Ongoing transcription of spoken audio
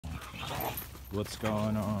What's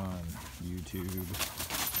going on, YouTube?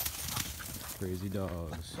 Crazy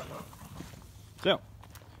dogs. So,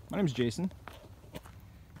 my name's Jason,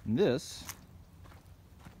 and this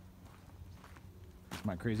is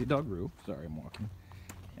my crazy dog Rue. Sorry, I'm walking.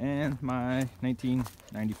 And my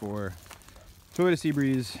 1994 Toyota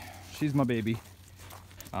Seabreeze. She's my baby.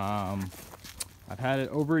 I've had it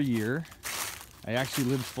over a year. I actually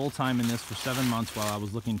lived full-time in this for 7 months while I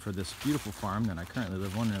was looking for this beautiful farm that I currently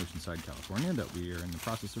live on in Oceanside, California, that we are in the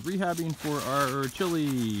process of rehabbing for our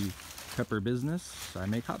chili pepper business. I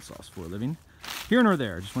make hot sauce for a living. Here nor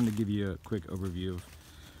there, just wanted to give you a quick overview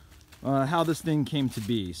of how this thing came to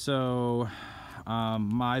be. So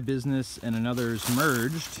my business and another's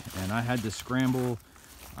merged, and I had to scramble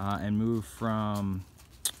and move from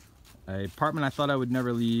an apartment I thought I would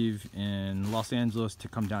never leave in Los Angeles to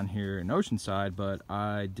come down here in Oceanside, but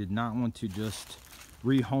I did not want to just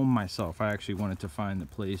rehome myself. I actually wanted to find the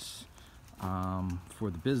place for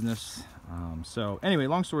the business. So anyway,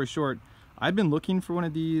 long story short, I've been looking for one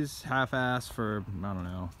of these half-ass for, I don't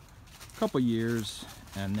know, a couple years,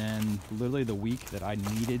 and then literally the week that I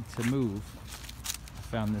needed to move, I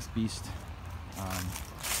found this beast.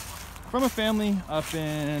 From a family up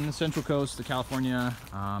in the Central Coast of California.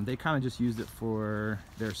 They kind of just used it for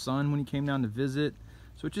their son when he came down to visit,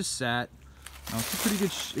 so it just sat. It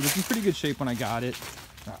was in pretty good shape when I got it.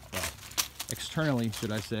 Well, externally,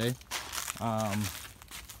 should I say.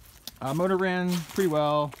 Motor ran pretty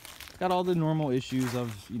well. Got all the normal issues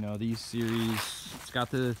of, you know, these series. It's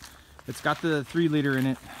got the 3-liter in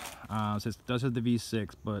it. So it does have the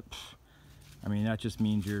V6, but I mean, that just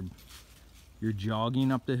means you're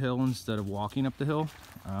jogging up the hill instead of walking up the hill.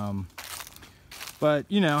 But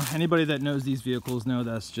you know, anybody that knows these vehicles know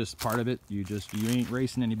that's just part of it. You ain't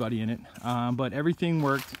racing anybody in it. But everything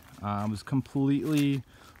worked. It was completely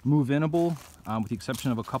move-inable, with the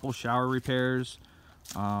exception of a couple shower repairs.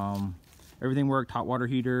 Everything worked, hot water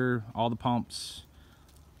heater, all the pumps,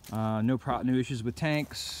 no issues with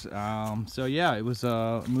tanks. So yeah, it was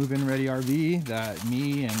a move-in ready RV that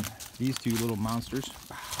me and these two little monsters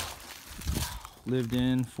lived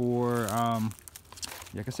in for,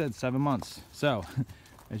 like I said, 7 months. So,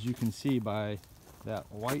 as you can see by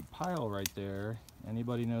that white pile right there,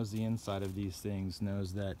 anybody knows the inside of these things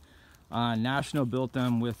knows that National built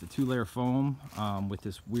them with a 2-layer foam with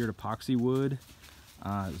this weird epoxy wood.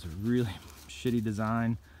 It was a really shitty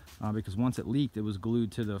design because once it leaked, it was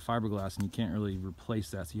glued to the fiberglass, and you can't really replace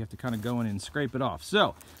that. So you have to kind of go in and scrape it off.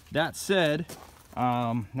 So, that said,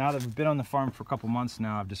 now that I've been on the farm for a couple months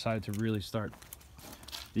now, I've decided to really start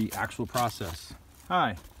the actual process.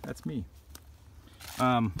 Hi, that's me.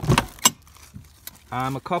 I'm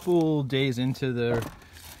a couple days into the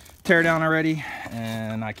teardown already,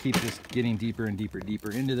 and I keep just getting deeper and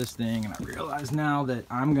deeper into this thing, and I realize now that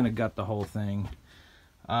I'm gonna gut the whole thing.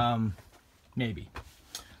 Maybe.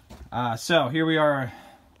 So here we are,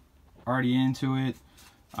 already into it.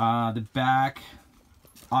 The back,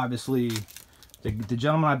 obviously, the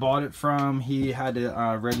gentleman I bought it from, he had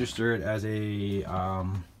to register it as a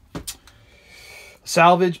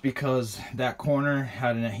salvage because that corner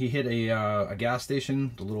he hit a gas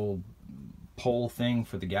station, the little pole thing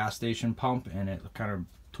for the gas station pump, and it kind of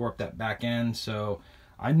tore up that back end. So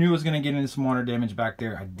I knew it was going to get into some water damage back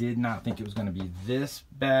there. I did not think it was going to be this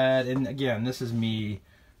bad. And again, this is me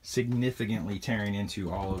significantly tearing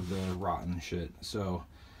into all of the rotten shit. So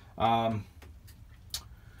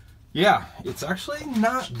yeah, it's actually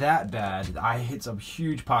not that bad. I hit some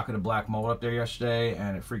huge pocket of black mold up there yesterday,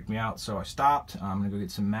 and it freaked me out, so I stopped. I'm gonna go get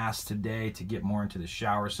some masks today to get more into the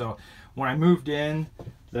shower. So when I moved in,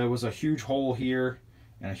 there was a huge hole here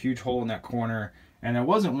and a huge hole in that corner, and there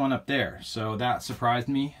wasn't one up there, so that surprised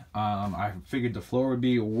me. I figured the floor would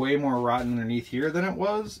be way more rotten underneath here than it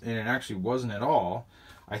was, and it actually wasn't at all.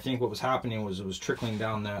 I think what was happening was it was trickling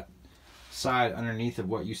down that side underneath of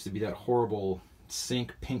what used to be that horrible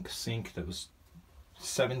pink sink that was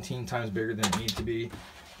 17 times bigger than it needed to be,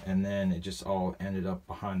 and then it just all ended up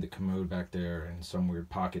behind the commode back there in some weird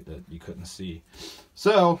pocket that you couldn't see.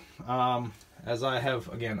 So as I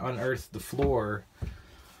have again unearthed the floor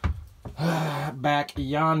back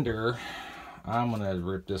yonder, I'm gonna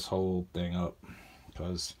rip this whole thing up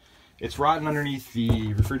because it's rotten underneath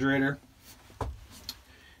the refrigerator,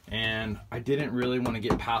 and I didn't really want to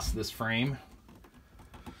get past this frame,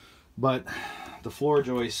 but the floor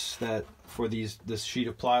joist that for this sheet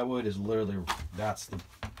of plywood is literally that's the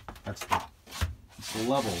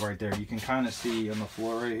level right there. You can kind of see on the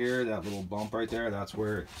floor right here, that little bump right there. That's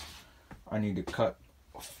where I need to cut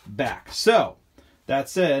back. So that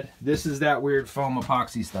said, this is that weird foam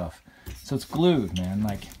epoxy stuff. So it's glued, man.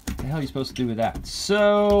 Like, what the hell are you supposed to do with that?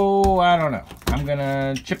 So, I don't know. I'm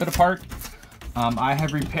gonna chip it apart. I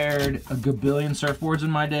have repaired a gabillion surfboards in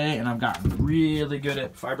my day, and I've gotten really good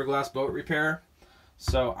at fiberglass boat repair.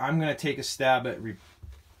 So I'm gonna take a stab at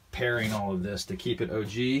repairing all of this to keep it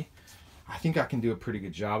OG. I think I can do a pretty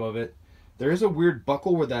good job of it. There is a weird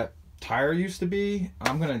buckle where that tire used to be.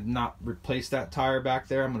 I'm gonna not replace that tire back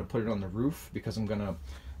there. I'm gonna put it on the roof because I'm gonna,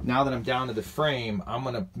 now that I'm down to the frame, I'm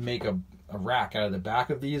gonna make a rack out of the back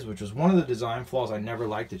of these, which was one of the design flaws I never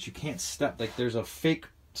liked, that you can't step, like there's a fake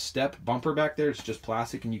step bumper back there. It's just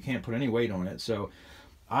plastic and you can't put any weight on it. So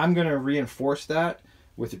I'm gonna reinforce that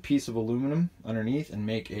with a piece of aluminum underneath and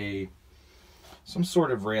make some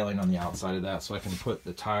sort of railing on the outside of that so I can put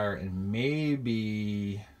the tire and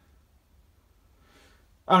maybe,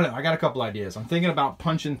 I don't know, I got a couple ideas. I'm thinking about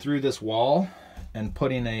punching through this wall and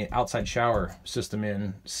putting a outside shower system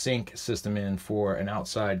in, sink system in for an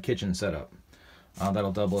outside kitchen setup.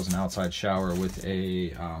 That'll double as an outside shower with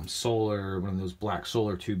a solar, one of those black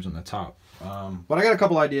solar tubes on the top. But I got a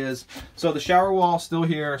couple ideas. So the shower wall still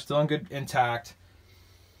here, still in good, intact.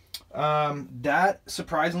 That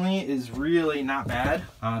surprisingly is really not bad.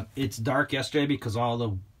 It's dark yesterday because all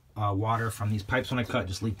the water from these pipes when I cut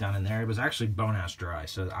just leaked down in there. It was actually bone-ass dry,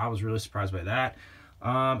 so I was really surprised by that.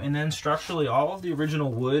 And then structurally, all of the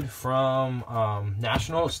original wood from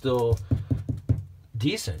National is still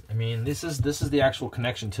decent. I mean, this is the actual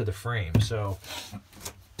connection to the frame. So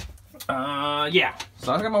yeah,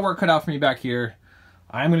 so I got my work cut out for me back here.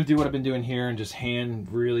 I'm going to do what I've been doing here and just hand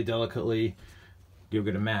really delicately go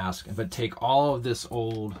get a mask, but take all of this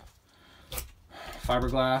old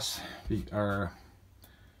fiberglass or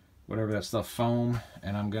whatever that stuff, foam,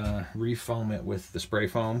 and I'm gonna refoam it with the spray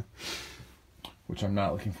foam, which I'm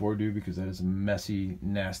not looking forward to because that is a messy,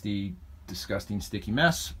 nasty, disgusting, sticky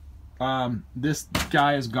mess. This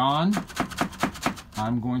guy is gone.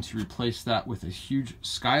 I'm going to replace that with a huge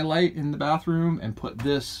skylight in the bathroom and put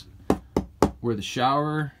this where the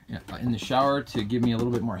shower, in the shower, to give me a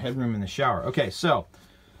little bit more headroom in the shower. Okay, so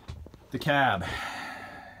the cab.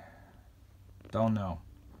 Don't know.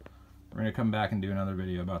 We're gonna come back and do another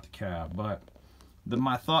video about the cab, but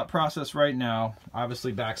my thought process right now,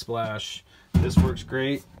 obviously backsplash. This works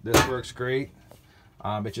great. This works great.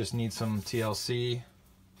 It just needs some TLC.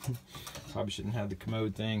 Probably shouldn't have the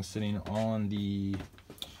commode thing sitting on the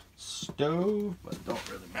stove, but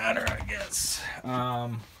don't really matter, I guess.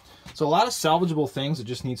 So a lot of salvageable things that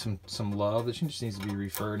just need some love. That just needs to be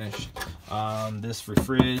refurnished. This for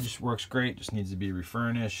fridge works great, just needs to be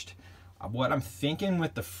refurnished. What I'm thinking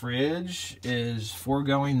with the fridge is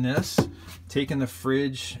foregoing this, taking the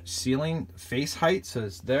fridge ceiling face height so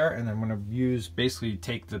it's there, and I'm going to basically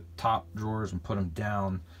take the top drawers and put them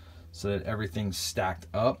down so that everything's stacked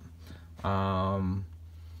up. I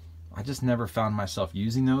just never found myself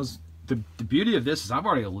using those. The beauty of this is I've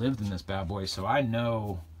already lived in this bad boy, so I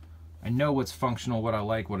know what's functional, what I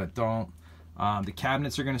like, what I don't. The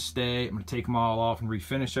cabinets are going to stay. I'm going to take them all off and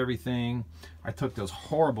refinish everything. I took those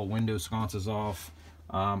horrible window sconces off.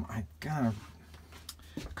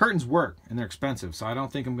 Curtains work and they're expensive, so I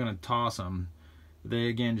don't think I'm going to toss them. They,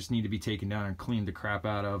 again, just need to be taken down and cleaned the crap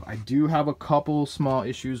out of. I do have a couple small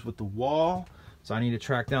issues with the wall, so I need to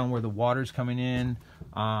track down where the water's coming in.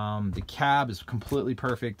 The cab is completely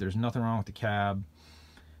perfect. There's nothing wrong with the cab.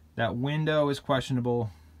 That window is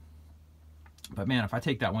questionable. But man, if I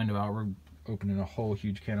take that window out, we're opening a whole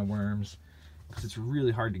huge can of worms because it's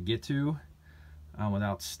really hard to get to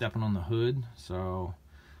without stepping on the hood. So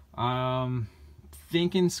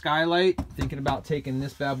thinking skylight, thinking about taking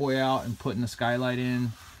this bad boy out and putting a skylight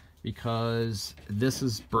in because this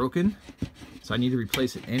is broken, so I need to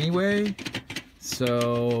replace it anyway.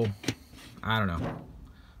 So I don't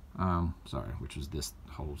know. Sorry, which was this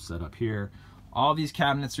whole setup here. All these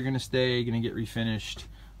cabinets are going to stay, going to get refinished.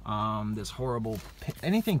 This horrible,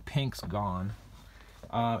 anything pink's gone.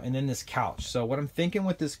 And then this couch. So what I'm thinking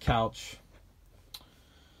with this couch,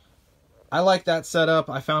 I like that setup.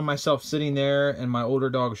 I found myself sitting there, and my older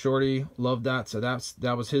dog Shorty loved that, so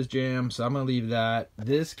that was his jam. So I'm gonna leave that.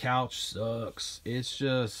 This couch sucks. It's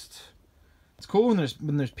cool when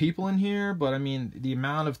there's people in here, but I mean the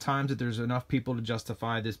amount of times that there's enough people to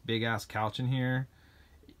justify this big ass couch in here,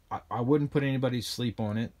 I wouldn't put anybody to sleep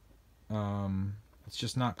on it. It's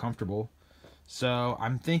just not comfortable. So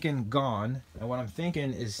I'm thinking gone, and what I'm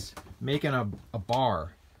thinking is making a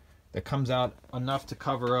bar that comes out enough to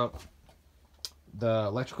cover up the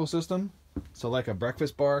electrical system. So like a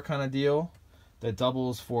breakfast bar kind of deal that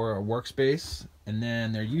doubles for a workspace. And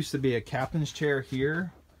then there used to be a captain's chair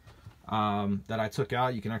here that I took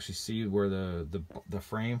out. You can actually see where the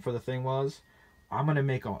frame for the thing was. I'm gonna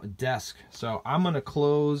make a desk. So I'm gonna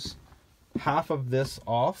close half of this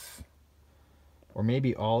off, or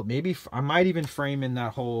maybe all. Maybe I might even frame in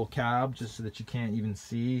that whole cab just so that you can't even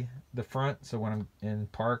see the front. So when I'm in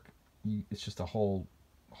park, it's just a whole.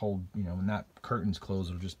 You know, when that curtain's closed,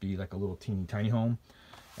 it'll just be like a little teeny tiny home.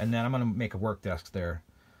 And then I'm gonna make a work desk there,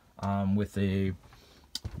 with I'm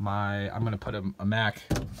gonna put a Mac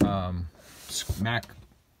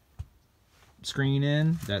screen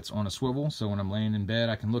in that's on a swivel, so when I'm laying in bed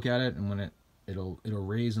I can look at it, and when it'll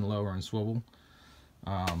raise and lower and swivel.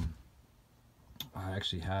 I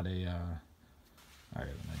actually had I have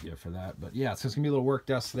an idea for that, but yeah, so it's gonna be a little work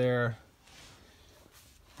desk there.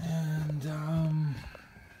 And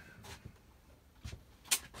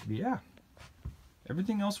yeah,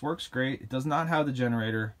 everything else works great. It does not have the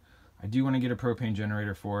generator. I do want to get a propane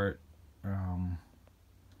generator for it,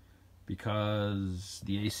 because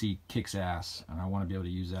the AC kicks ass and I want to be able to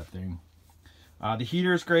use that thing. The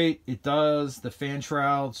heater is great. It does. The fan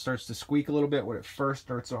shroud starts to squeak a little bit when it first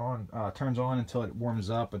turns on until it warms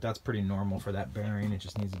up, but that's pretty normal for that bearing. It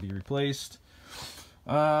just needs to be replaced.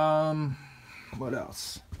 What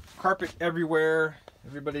else? Carpet everywhere.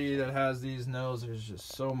 Everybody that has these knows there's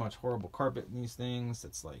just so much horrible carpet in these things.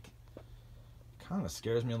 It's like, kind of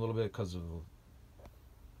scares me a little bit because of,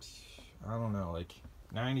 I don't know, like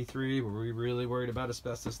 93, were we really worried about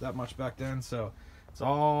asbestos that much back then? So it's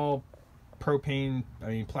all propane,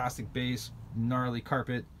 plastic base, gnarly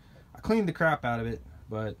carpet. I cleaned the crap out of it,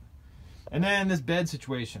 but, and then this bed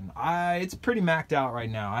situation, it's pretty maxed out right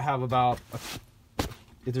now. I have about,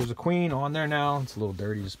 if there's a queen on there now, it's a little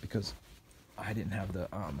dirty just because I didn't have the,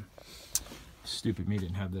 stupid me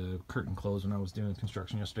didn't have the curtain closed when I was doing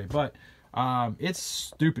construction yesterday, but it's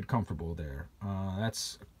stupid comfortable there.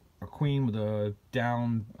 That's a queen with a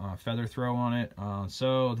down feather throw on it.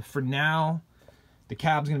 So for now, the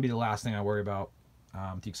cab's gonna be the last thing I worry about,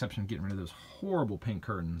 with the exception of getting rid of those horrible pink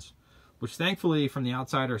curtains, which thankfully from the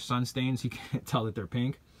outside are sun stains. You can't tell that they're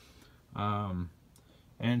pink.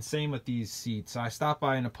 And same with these seats. I stopped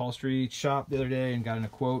by an upholstery shop the other day and got in a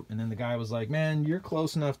quote, and then the guy was like, man, you're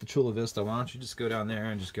close enough to Chula Vista. Why don't you just go down there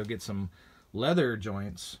and just go get some leather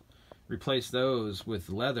joints, replace those with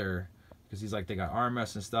leather, because he's like, they got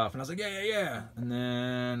armrests and stuff. And I was like, yeah. And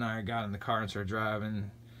then I got in the car and started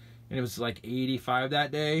driving, and it was like 85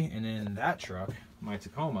 that day. And in that truck, my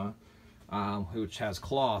Tacoma, which has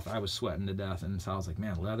cloth, I was sweating to death. And so I was like,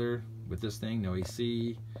 man, leather with this thing, no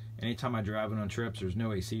AC. Anytime I drive it on trips, there's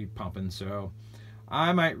no AC pumping, so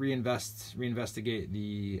I might reinvestigate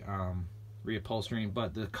the reupholstering.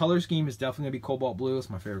 But the color scheme is definitely gonna be cobalt blue.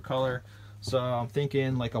 It's my favorite color, so I'm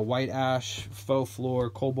thinking like a white ash, faux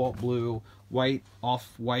floor, cobalt blue, white,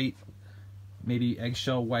 off-white, maybe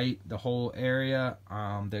eggshell white, the whole area.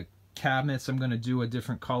 The cabinets, I'm gonna do a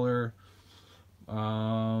different color.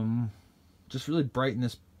 Just really brighten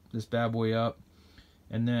this bad boy up,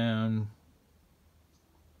 and then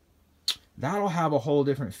that'll have a whole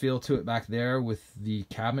different feel to it back there, with the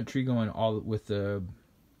cabinetry going with the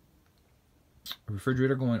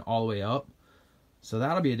refrigerator going all the way up. So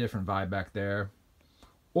that'll be a different vibe back there.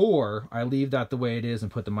 Or I leave that the way it is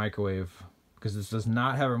and put the microwave, because this does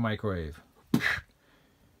not have a microwave.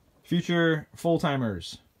 Future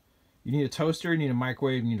full-timers, you need a toaster, you need a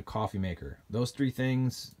microwave, you need a coffee maker. Those three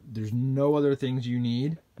things, there's no other things you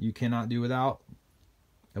need, you cannot do without,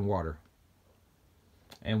 and water.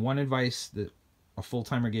 And one advice that a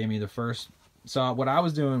full-timer gave me, so what I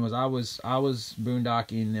was doing was I was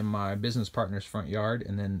boondocking in my business partner's front yard,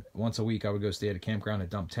 and then once a week I would go stay at a campground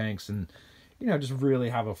and dump tanks, and just really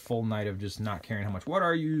have a full night of just not caring how much water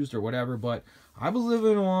I used or whatever. But I was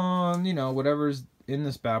living on whatever's in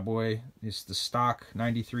this bad boy. It's the stock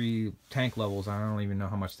 93 tank levels. I don't even know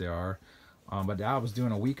how much they are, but I was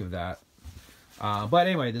doing a week of that. But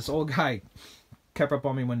anyway, this old guy kept up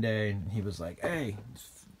on me one day, and he was like, hey,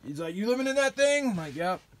 he's like, you living in that thing? I'm like,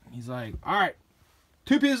 yep. He's like, all right,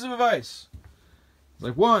 2 pieces of advice. He's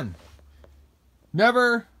like, 1,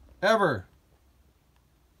 never, ever,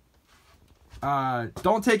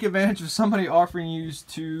 don't take advantage of somebody offering you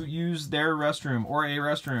to use their restroom, or a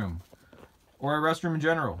restroom in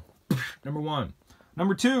general. Number 1.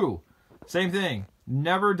 Number 2, same thing.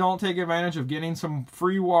 Never don't take advantage of getting some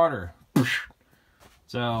free water.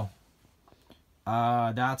 So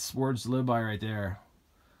that's words to live by right there.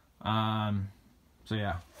 So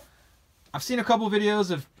yeah, I've seen a couple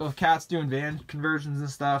videos of cats doing van conversions and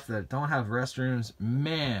stuff that don't have restrooms.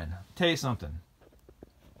 Man, I'll tell you something.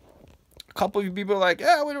 A couple of you people are like,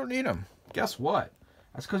 yeah, we don't need them. Guess what?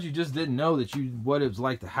 That's because you just didn't know what it was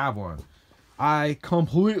like to have one. I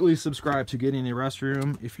completely subscribe to getting a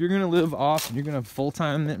restroom. If you're gonna live off and you're gonna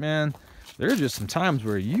full-time it, man, there are just some times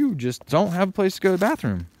where you just don't have a place to go to the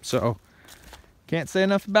bathroom. So, can't say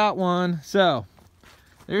enough about one. So,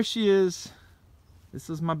 there she is. This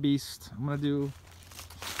is my beast. I'm gonna do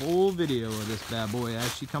a full video of this bad boy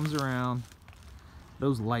as she comes around.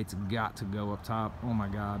 Those lights got to go up top. Oh my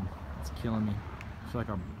God, it's killing me. It's like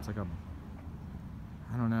a,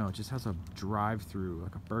 I don't know, it just has a drive-through,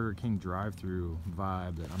 like a Burger King drive-through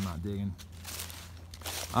vibe that I'm not digging.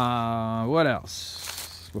 What else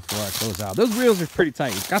before I close out? Those wheels are pretty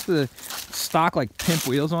tight. It's got the stock like pimp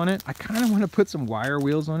wheels on it. I kind of want to put some wire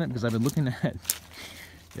wheels on it because I've been looking at,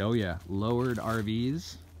 oh yeah, lowered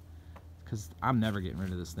RVs, because I'm never getting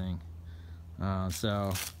rid of this thing.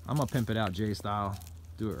 So I'm gonna pimp it out J style,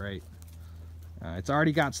 do it right. It's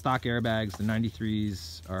already got stock airbags. The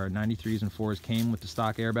 93s and 4s came with the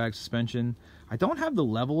stock airbag suspension. I don't have the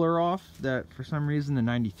leveler off that for some reason the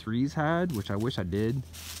 93s had, which I wish I did,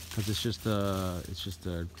 because it's just a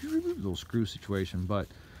little screw situation. But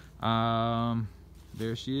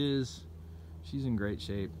there she is. She's in great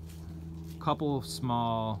shape. Couple of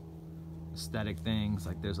small aesthetic things,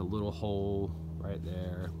 like there's a little hole right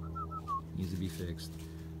there, needs to be fixed.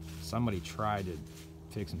 Somebody tried to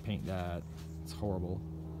fix and paint that. It's horrible.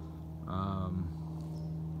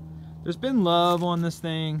 There's been love on this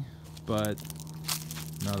thing, but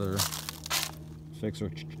another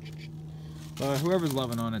fixer. But whoever's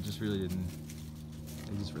loving on it just really didn't.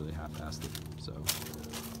 They just really half-assed it. So,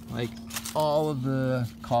 like, all of the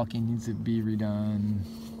caulking needs to be redone.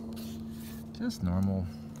 Just normal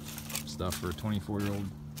stuff for a 24-year-old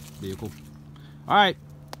vehicle. All right,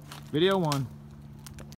 video 1.